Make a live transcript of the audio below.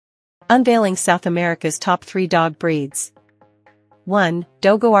Unveiling South America's top 3 dog breeds. 1.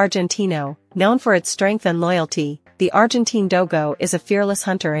 Dogo Argentino. Known for its strength and loyalty, the Argentine Dogo is a fearless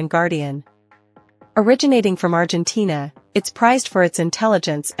hunter and guardian. Originating from Argentina, it's prized for its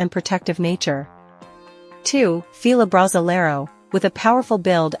intelligence and protective nature. 2. Fila Brasileiro. With a powerful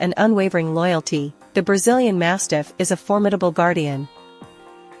build and unwavering loyalty, the Brazilian Mastiff is a formidable guardian.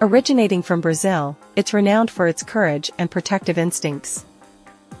 Originating from Brazil, it's renowned for its courage and protective instincts.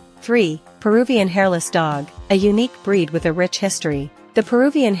 3. Peruvian Hairless Dog. A unique breed with a rich history, the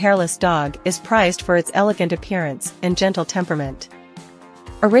Peruvian Hairless Dog is prized for its elegant appearance and gentle temperament.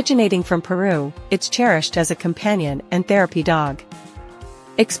 Originating from Peru, it's cherished as a companion and therapy dog.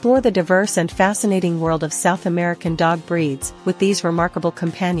 Explore the diverse and fascinating world of South American dog breeds with these remarkable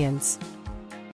companions.